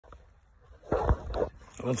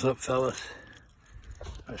What's up, fellas?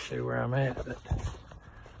 I'll show you where I'm at, but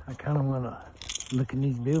I kind of want to look in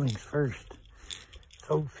these buildings first. It's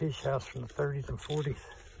an old fish house from the 30s and 40s.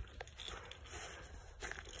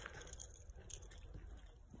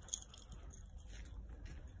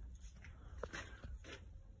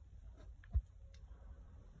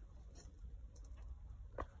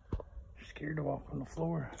 Scared to walk on the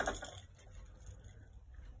floor.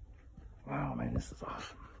 Wow, man, this is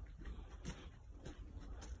awesome.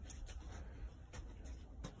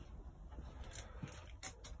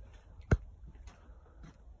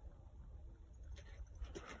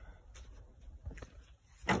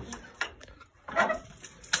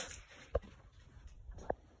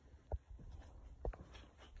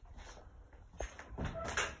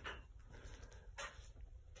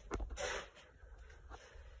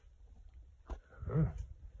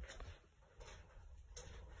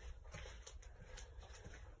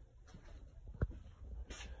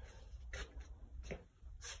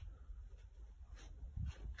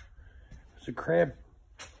 It's a crab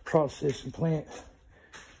processing plant.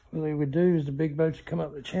 What they would do is the big boats would come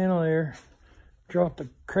up the channel there, drop the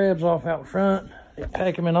crabs off out front. They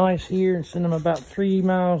pack them in ice here and send them about 3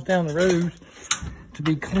 miles down the road to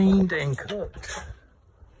be cleaned and cooked.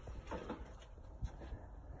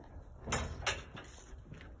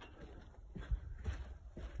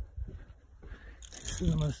 This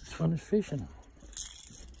is almost as fun as fishing.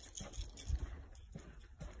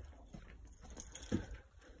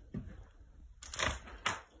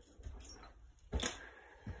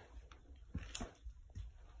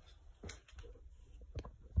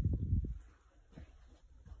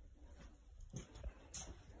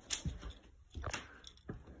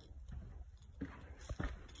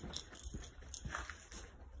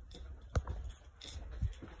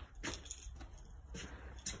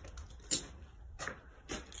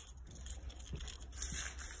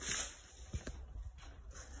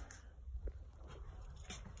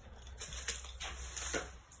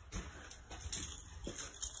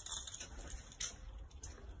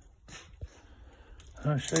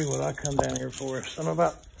 I'll show you what I come down here for. So I'm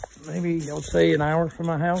about, maybe I would say, an hour from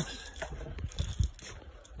my house.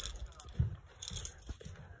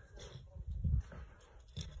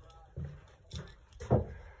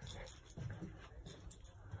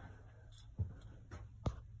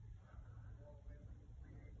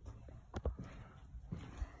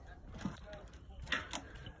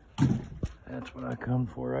 That's what I come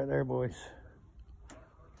for right there, boys.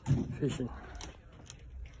 Fishing.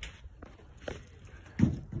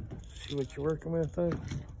 See what you're working with, though.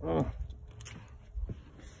 Oh.